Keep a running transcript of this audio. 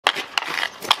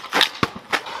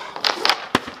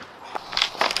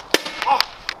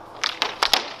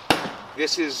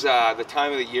This is the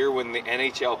time of the year when the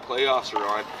NHL playoffs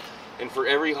are on, and for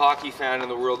every hockey fan in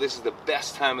the world, this is the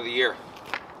best time of the year.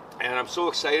 And I'm so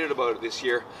excited about it this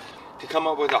year to come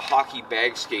up with a hockey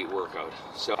bag skate workout.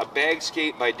 So a bag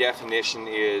skate, by definition,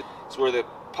 is where the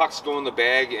pucks go in the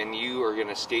bag and you are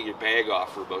gonna skate your bag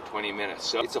off for about 20 minutes.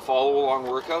 So it's a follow along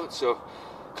workout, so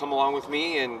come along with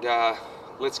me and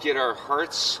let's get our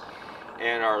hearts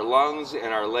and our lungs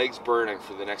and our legs burning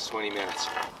for the next 20 minutes.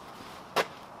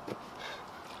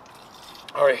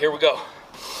 All right, here we go.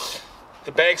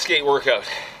 The bag skate workout.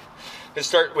 Let's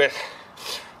start with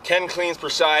 10 cleans per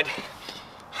side.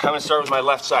 I'm gonna start with my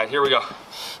left side. Here we go.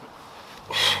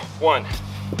 1,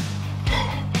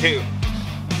 2,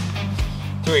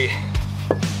 3,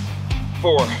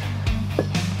 4,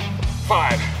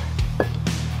 5,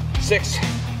 6,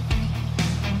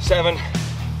 7,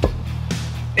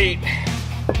 8,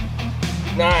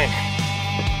 9,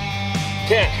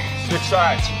 10. Switch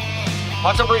sides.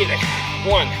 Lots of breathing.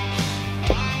 1,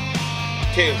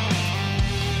 2,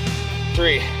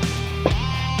 3,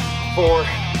 4,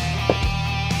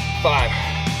 5,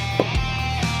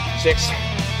 6,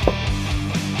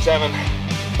 7,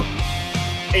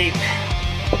 8,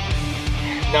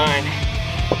 9,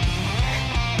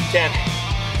 10.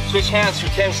 Switch hands for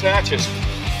 10 snatches.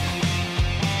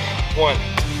 1,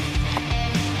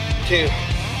 2,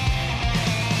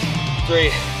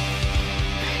 3,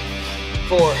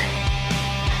 4,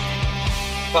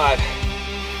 5,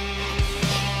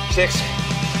 6,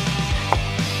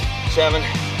 7,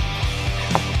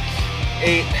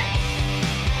 8,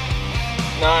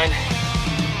 9,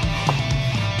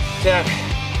 10.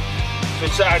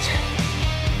 Switch sides.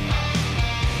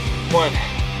 1,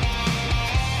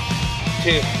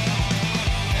 2,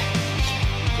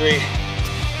 3,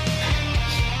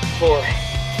 4,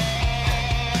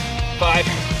 5,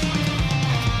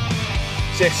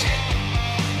 6,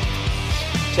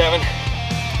 7,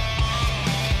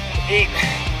 8,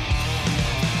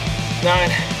 9,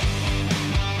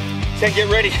 10. Get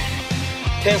ready.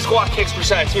 10 squat kicks per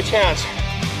side. Switch hands.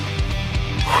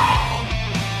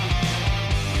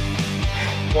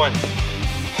 1,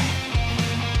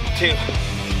 2,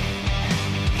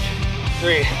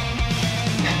 3,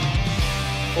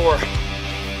 4,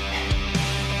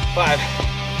 5,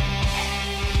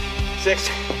 6,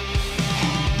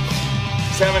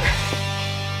 7,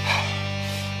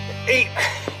 8,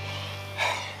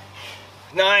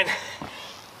 9,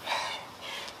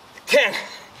 10.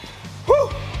 Woo!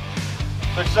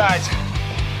 Switch sides.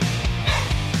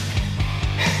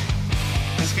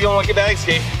 Just feeling like a bag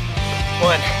skate.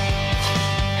 1,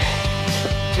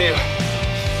 2,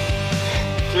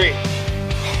 3,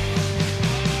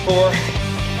 4,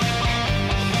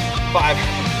 5,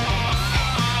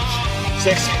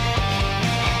 6,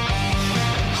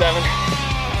 7,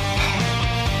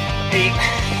 8,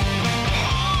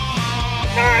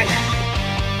 9,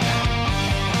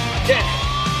 10.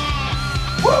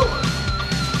 Woo!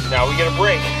 Now we get a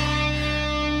break.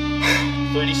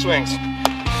 30 swings.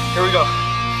 Here we go.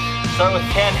 Start with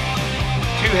 10,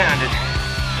 two-handed.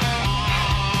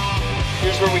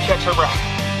 Here's where we catch our breath.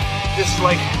 This is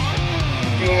like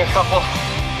doing a couple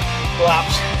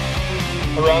laps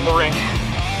around the rink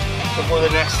before the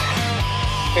next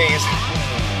phase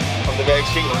of the bag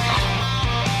skate workout.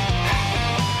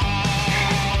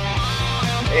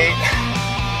 8,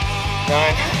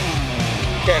 9,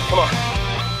 10. Come on.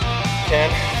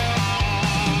 10,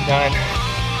 9,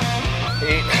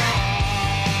 8,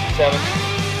 7,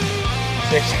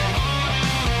 6,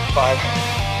 5,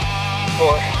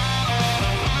 4,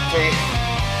 3,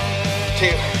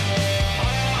 2,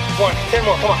 1. 10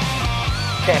 more, come on.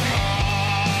 10,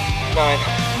 9,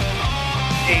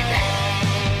 8,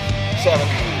 7,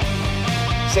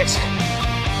 6,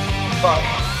 5,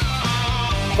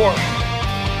 4,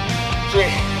 3,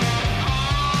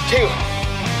 2,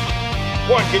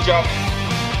 1. Good job.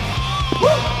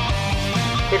 Woo!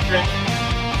 Quick drink.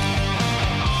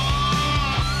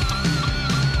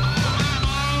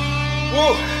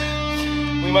 Woo!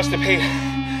 We must have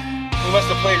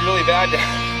played really bad to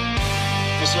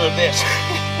deserve this.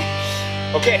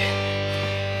 Okay.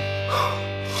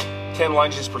 10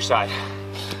 lunges per side.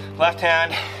 Left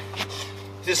hand.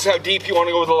 This is how deep you want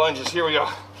to go with the lunges. Here we go.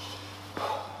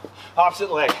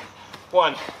 Opposite leg.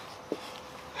 1,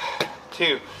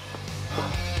 2,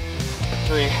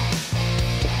 3,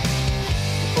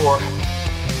 4,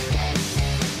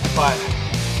 5,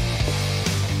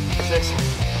 6,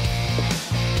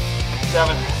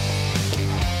 7,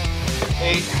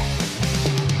 8,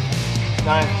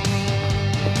 9,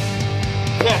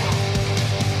 10.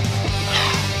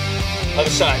 Other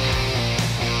side.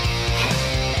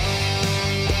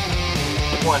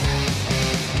 1,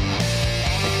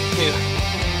 2, 3,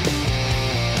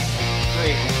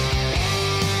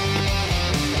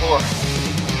 4,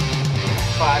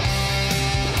 5,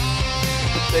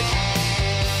 6,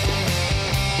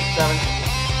 7,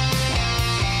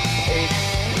 8,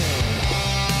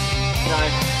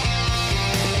 9,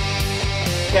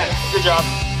 10. Good job.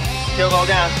 Kettlebell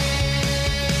down.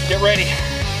 Get ready.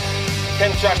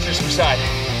 10 thrusters per side.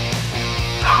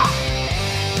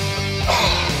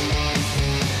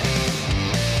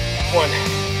 1,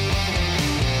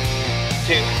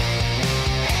 2,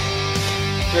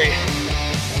 3,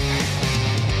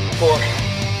 4,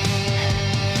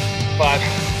 5,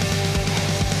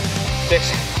 6,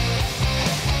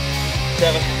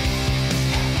 7,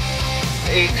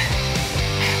 8,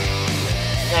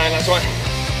 9. Last one.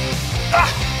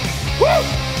 Woo!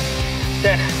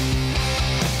 10.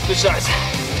 Switch sides.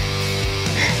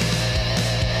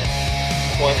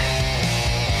 1,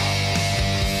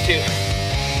 2,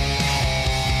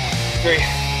 3,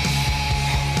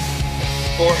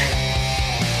 4,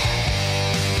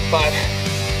 5,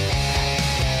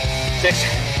 6,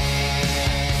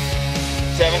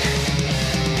 7,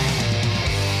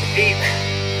 8,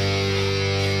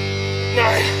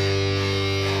 9,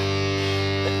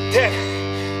 10.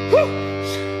 Woo!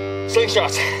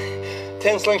 Slingshots.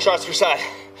 10 slingshots per side.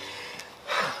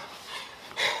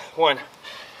 1,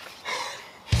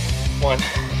 1,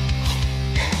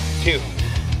 2,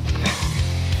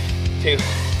 2,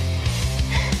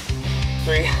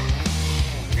 3,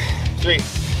 3,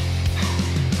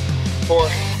 4,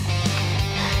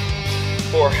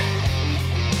 4,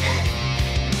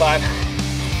 5,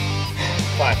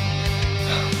 5,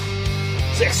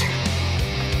 6,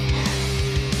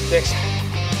 6,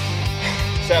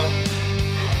 7,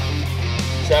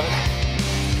 7,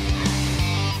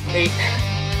 8,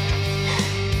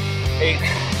 8,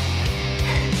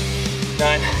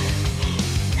 9,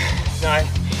 9,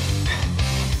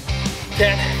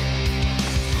 10,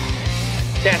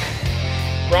 10.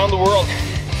 Around the world,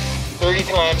 30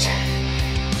 times.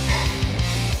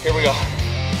 Here we go.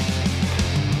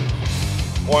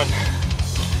 1,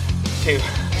 2,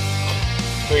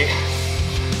 3,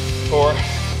 4,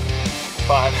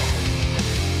 5,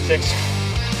 6,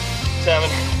 7,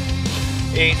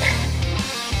 8,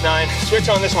 9. Switch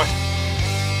on this one.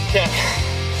 10.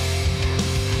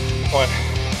 1,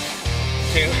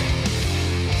 2,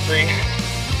 3,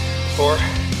 4,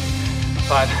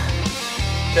 5,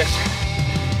 6,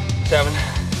 7,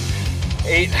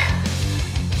 8,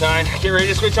 9. Get ready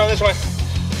to switch on this one.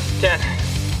 10.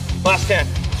 Last 10.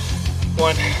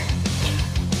 1,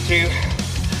 2,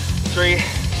 3,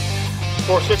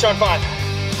 4. Switch on 5.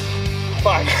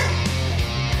 5.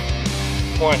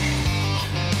 1,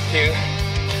 2,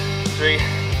 3,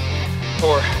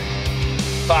 4,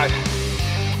 5.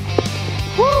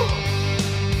 Woo!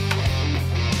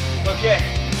 Okay.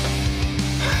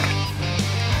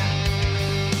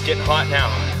 Getting hot now.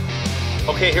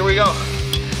 Okay, here we go.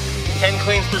 10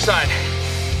 cleans per side.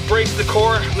 Brace the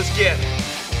core. Let's get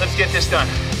this done.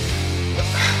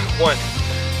 1,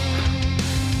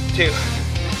 2,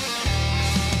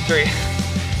 3,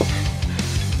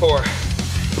 4,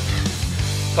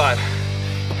 5,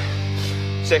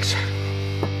 6,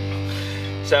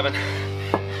 7,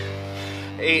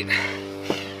 8,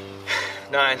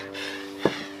 9,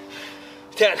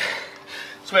 10.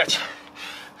 Switch.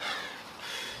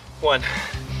 1,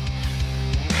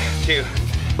 2,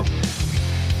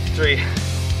 3,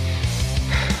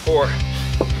 4,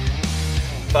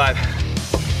 5,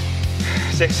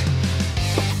 6,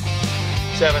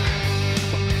 7,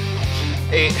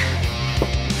 8,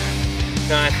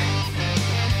 9,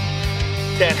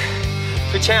 10.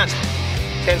 Switch hands.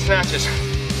 10 snatches.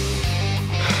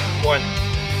 1,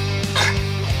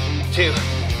 2,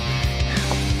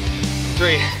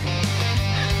 3,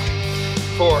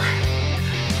 4,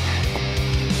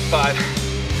 5,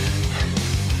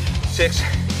 6,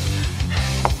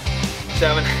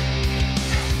 7,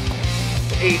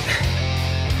 8,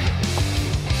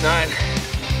 9,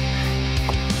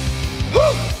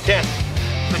 10.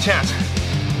 Switch hands.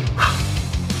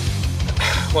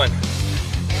 1,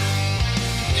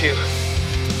 2,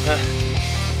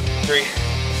 3,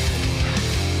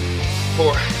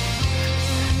 4,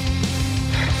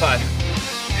 5,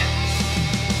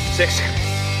 6,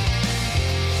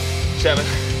 7,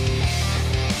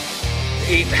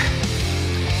 8,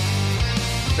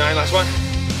 9. Last one.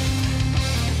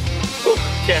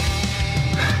 10.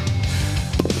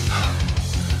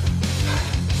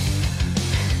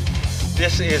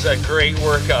 This is a great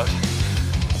workout.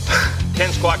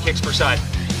 10 squat kicks per side.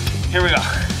 Here we go.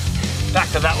 Back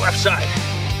to that left side.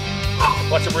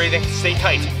 Lots of breathing. Stay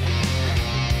tight.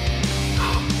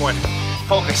 1,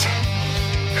 Focus.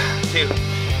 2,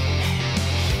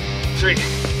 3,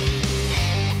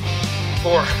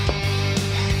 4,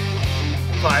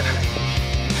 5,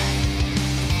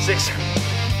 6,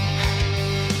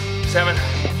 7,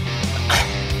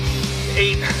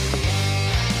 8,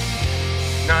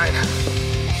 9,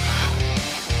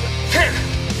 10.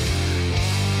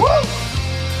 Woo!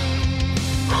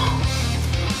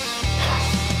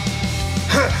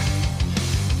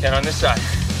 10 on this side.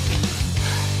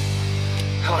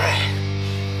 All right.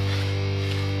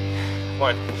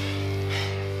 1,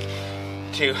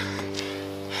 2,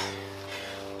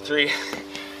 3,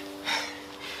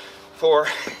 4,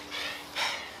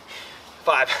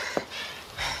 5,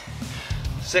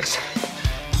 6,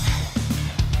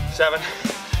 7,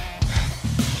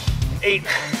 8,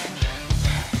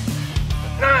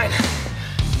 9,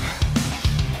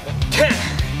 10.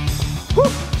 Woo!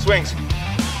 Swings.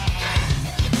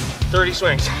 30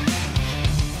 swings.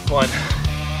 1,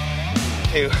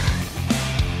 2,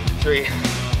 3,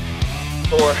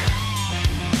 4,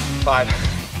 5,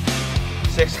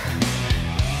 6,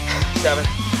 7,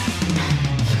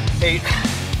 8,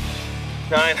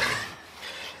 9,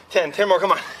 10. 10 more,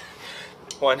 come on.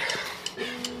 1,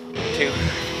 2,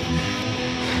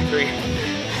 3,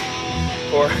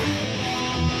 4,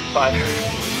 5,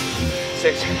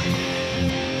 6,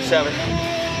 7,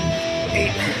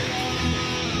 8,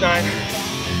 9,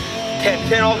 10.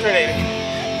 10 alternating.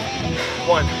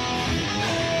 1,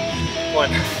 1,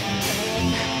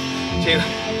 2,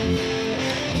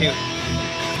 2,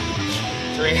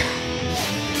 3,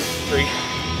 3,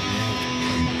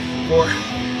 4,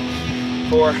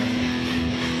 4,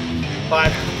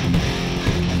 5,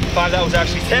 5. That was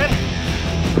actually 10.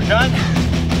 We're done.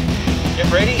 Get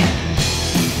ready.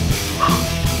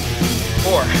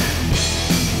 4,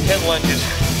 10 lunges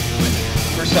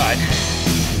per side.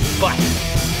 But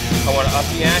I want to up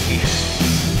the ante,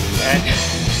 and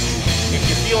if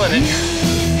you're feeling it,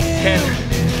 10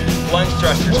 lunge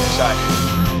thrusters per side.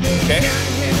 Okay?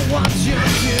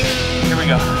 Here we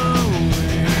go.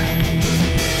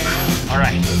 All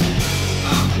right.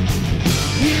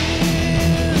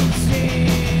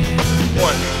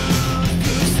 1,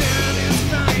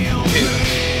 2,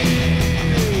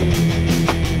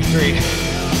 3,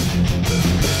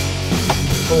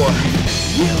 4,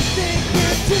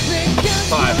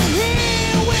 5,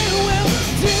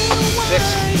 6,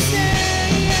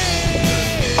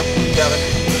 7,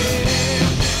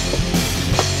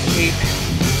 8,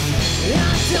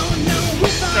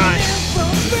 9,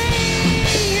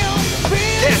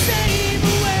 10.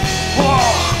 Whoa.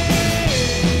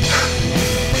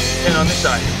 10 on this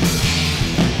side.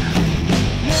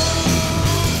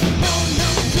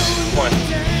 1,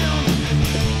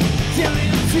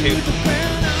 2,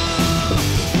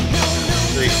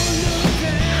 3,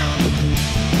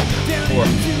 4,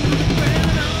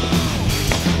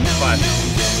 5,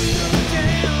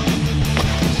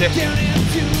 6,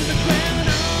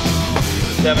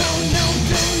 7,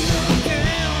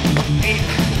 8,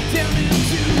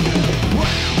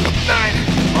 9.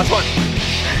 Last one.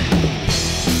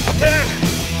 10.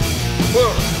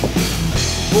 Whoa.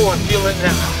 Whoa, I'm feeling it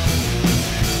now.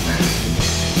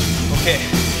 Okay.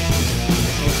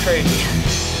 This seems crazy.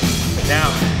 But now,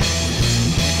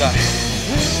 we've got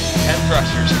 10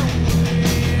 thrusters.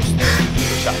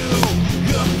 Per side.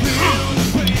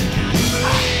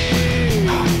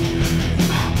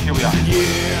 Here we are.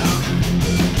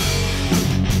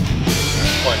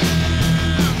 1,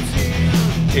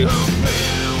 2,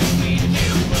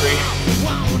 3,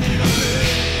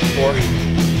 4,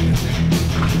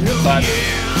 5,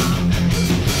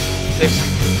 6,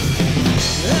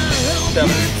 7,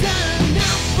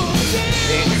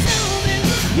 8,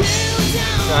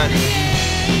 9,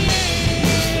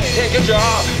 10. Good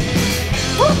job.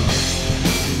 Woo.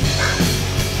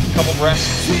 Couple breaths.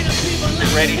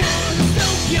 Get ready. 10.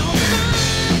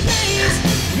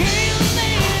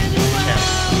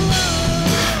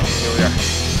 Here we are.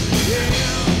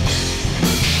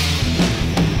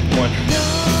 1,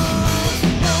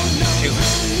 2,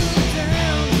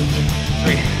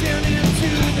 3,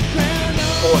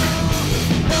 4,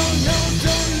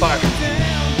 5,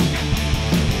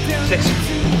 6,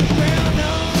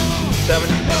 7,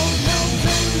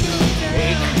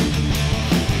 8,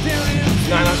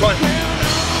 9. Last one.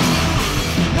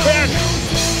 10.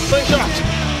 Slingshots.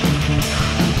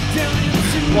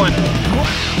 1,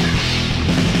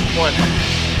 1,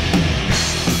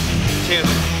 2,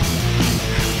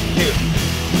 2,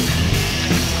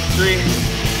 3,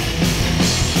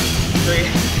 3,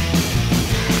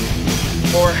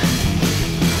 4,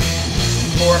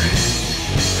 4,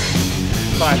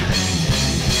 5,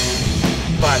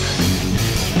 5,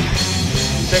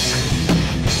 6,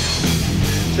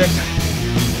 6,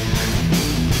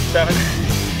 7,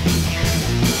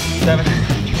 7,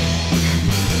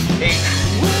 8,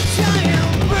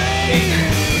 8,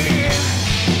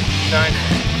 9,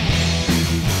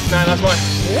 9, last one.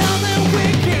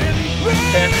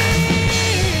 10,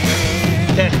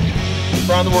 10,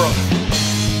 around the world.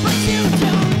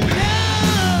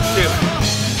 2,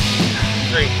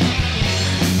 3,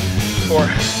 4,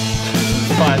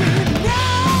 5,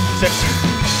 6,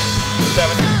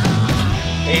 7,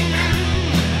 8,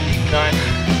 9,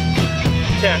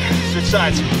 10. Switch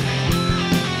sides.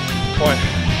 1,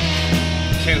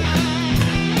 2,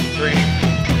 3,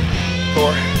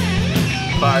 4,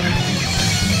 5,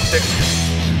 6,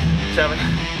 7,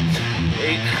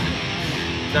 8,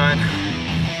 9,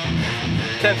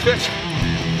 10. Switch.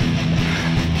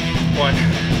 1,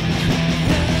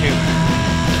 2,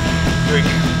 3,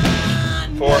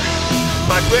 4,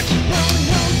 5. Switch.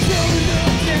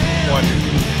 1,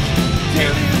 2,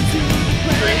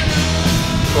 3,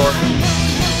 4,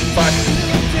 5.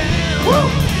 Woo!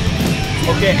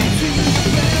 Okay.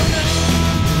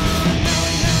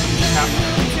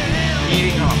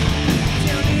 Eating up.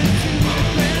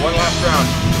 One last round.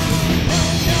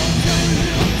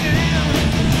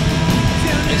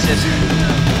 This is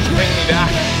bringing me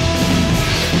back.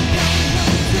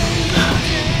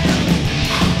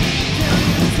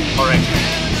 All right.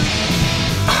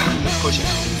 Push it.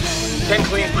 10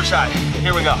 cleans per side.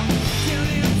 Here we go.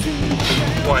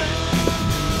 1,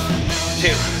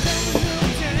 2,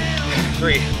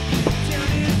 3,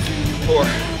 4,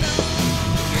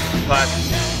 5,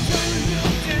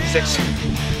 6,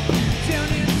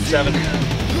 7,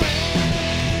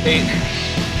 8,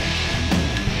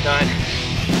 9,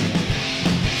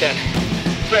 10.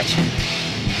 Stretch.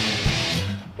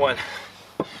 1,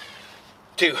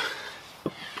 2,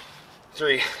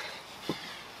 3,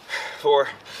 4,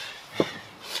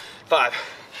 5,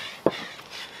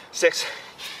 6,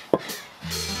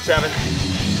 7,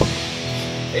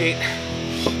 8,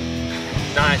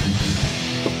 9,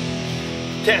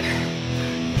 10.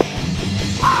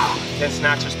 Wow. 10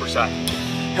 snatches per side.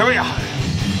 Here we go.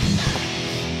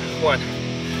 1,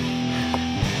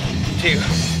 2,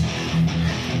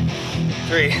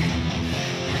 3,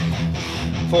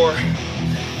 4,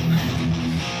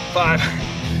 5,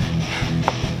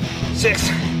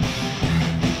 6,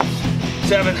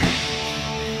 7,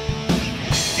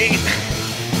 8,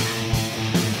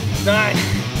 9,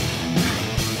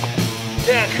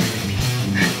 10.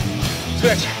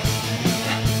 Switch.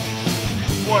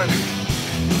 1,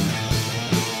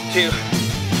 2,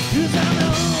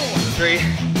 3,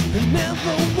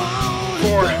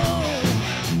 4,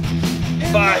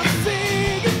 5,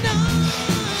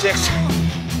 6,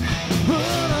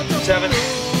 7,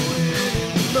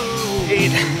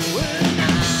 8,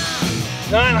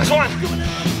 9. Last one.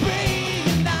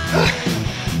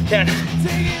 10.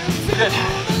 Good.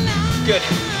 Good.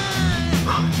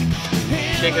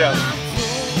 Shake it out.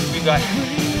 We've got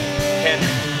 10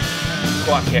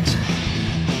 squat kicks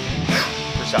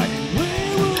per side.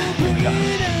 Here we go.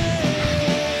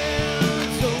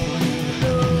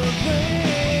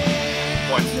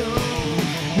 1,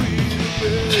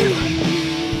 2,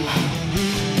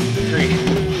 3,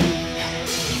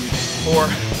 4,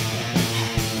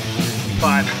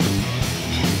 5,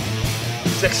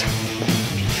 6,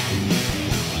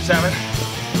 7,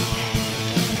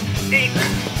 8,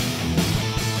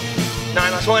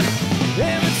 9. Last one.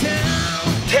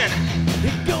 10.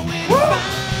 Woo!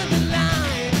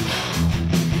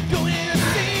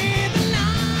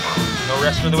 No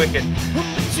rest for the wicked.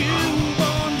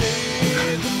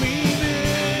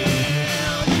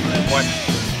 1,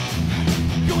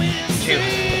 2,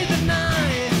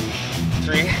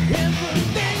 3,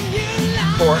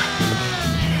 4,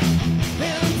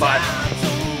 5,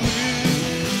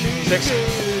 6,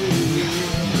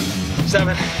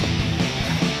 7,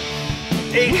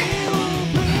 8,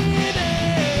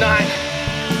 9,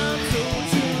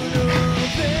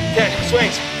 10.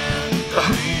 Swings.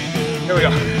 Here we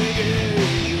go.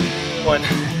 1, 2,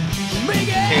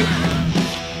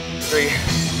 3,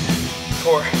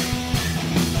 4,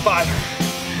 5,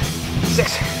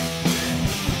 6,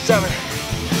 7,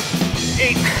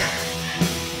 8,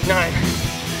 9,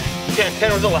 10.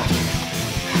 10 with the left.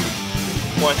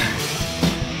 1,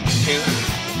 2,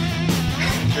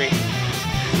 3,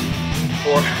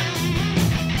 4,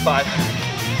 5,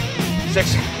 6,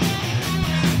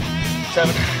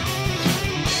 7,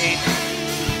 8,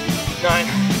 9,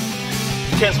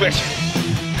 10. Switch.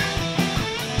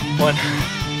 1,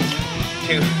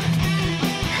 2,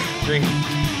 3,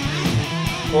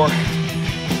 4,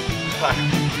 5,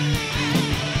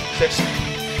 6,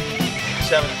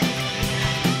 7,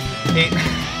 8,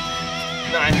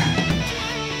 9,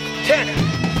 10.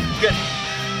 Good.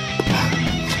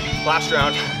 Last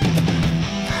round.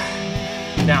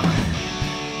 Now,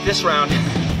 this round,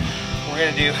 we're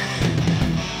gonna do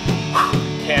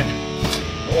 10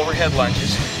 overhead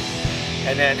lunges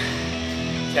and then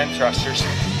 10 thrusters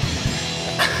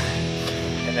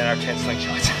and then our 10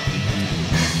 slingshots.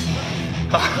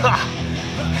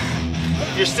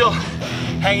 If you're still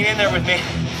hanging in there with me,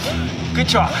 good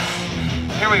job.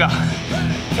 Here we go.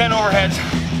 10 overheads,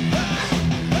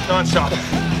 non-stop.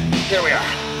 Here we are.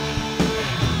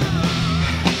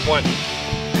 1,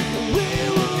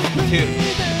 2,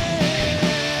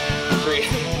 3,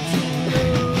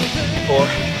 4,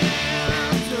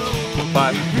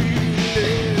 5,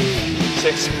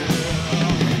 6,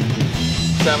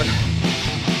 7,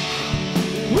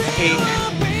 8,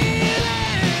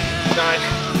 9,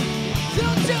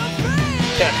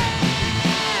 10.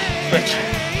 Switch.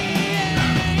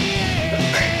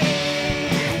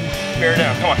 Bear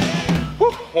down, come on.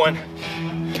 Woo. 1,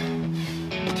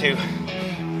 2,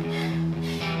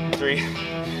 3,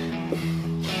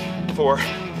 4,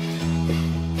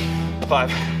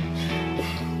 5,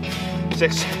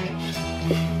 6,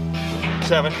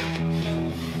 7,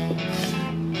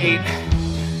 8,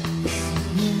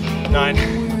 9,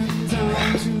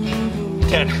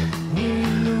 10.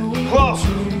 Whoa!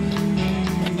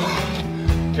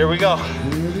 Here we go.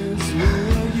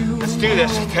 Let's do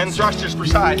this. 10 thrusters per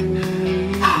side. 1,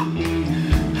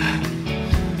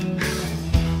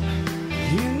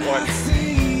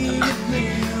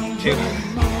 2,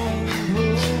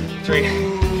 3,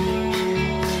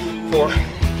 4,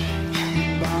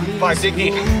 5. Dig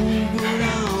deep.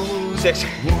 6,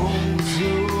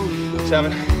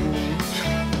 7,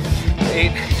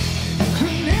 8,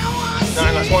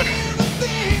 9. Last one.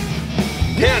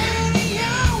 10.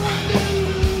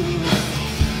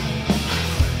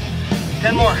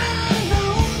 10 more.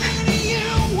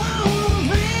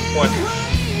 1,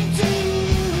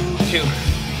 2,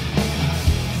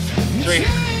 3,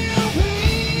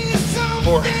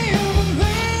 4,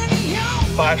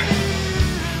 5,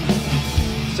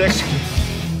 6,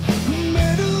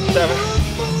 7,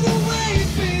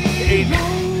 8,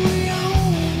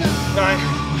 9.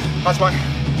 Last one.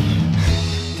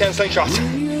 10 slingshots.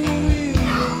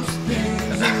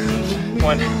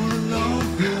 1,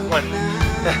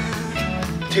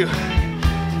 2,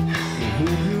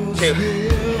 2,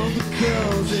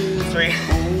 3,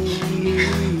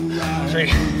 3,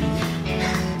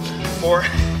 4,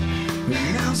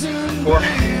 4,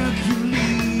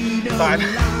 5,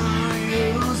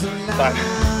 5,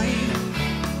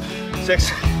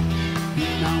 6,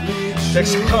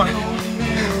 6, come on,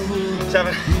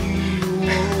 7,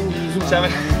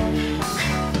 7,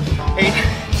 8,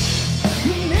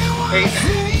 8,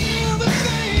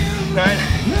 9,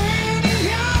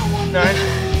 9,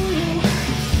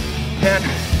 10,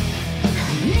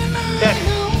 10,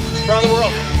 around the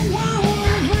world.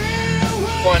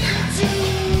 1,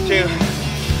 2,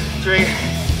 3,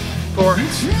 4,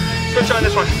 switch on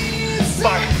this one.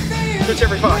 5, switch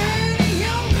every 5.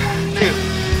 2,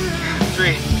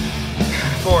 3,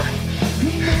 4,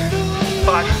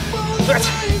 5, switch.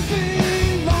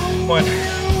 1, 2,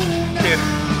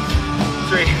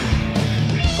 3,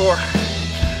 4,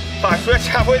 5, switch,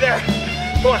 halfway there.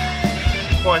 Come on.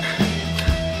 1,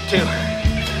 2,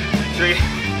 3,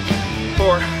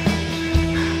 4,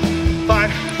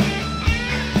 5.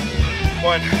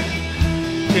 1,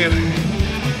 2,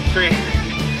 3,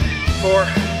 4,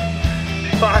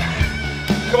 5.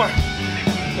 Come on.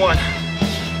 1,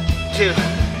 2,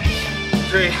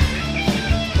 3,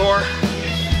 4,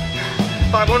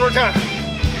 5. One more time.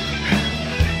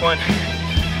 1,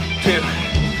 2,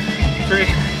 3,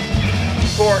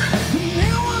 4,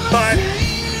 5.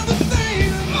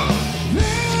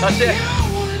 That's it.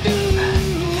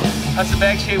 That's the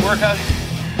bag skate workout.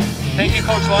 Thank you,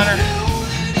 Coach Lunner.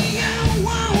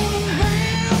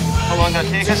 How long did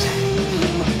that take us?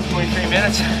 23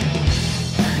 minutes.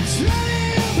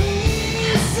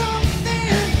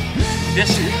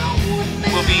 This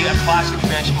will be a classic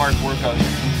benchmark workout.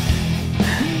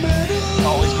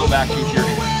 Always go back to if you're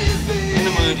in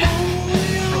the mood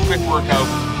for a quick workout,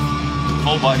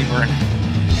 full body burn.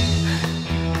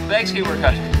 Bag skate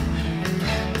workout.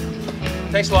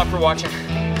 Thanks a lot for watching.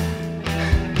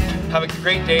 Have a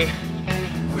great day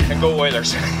and go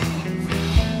Oilers.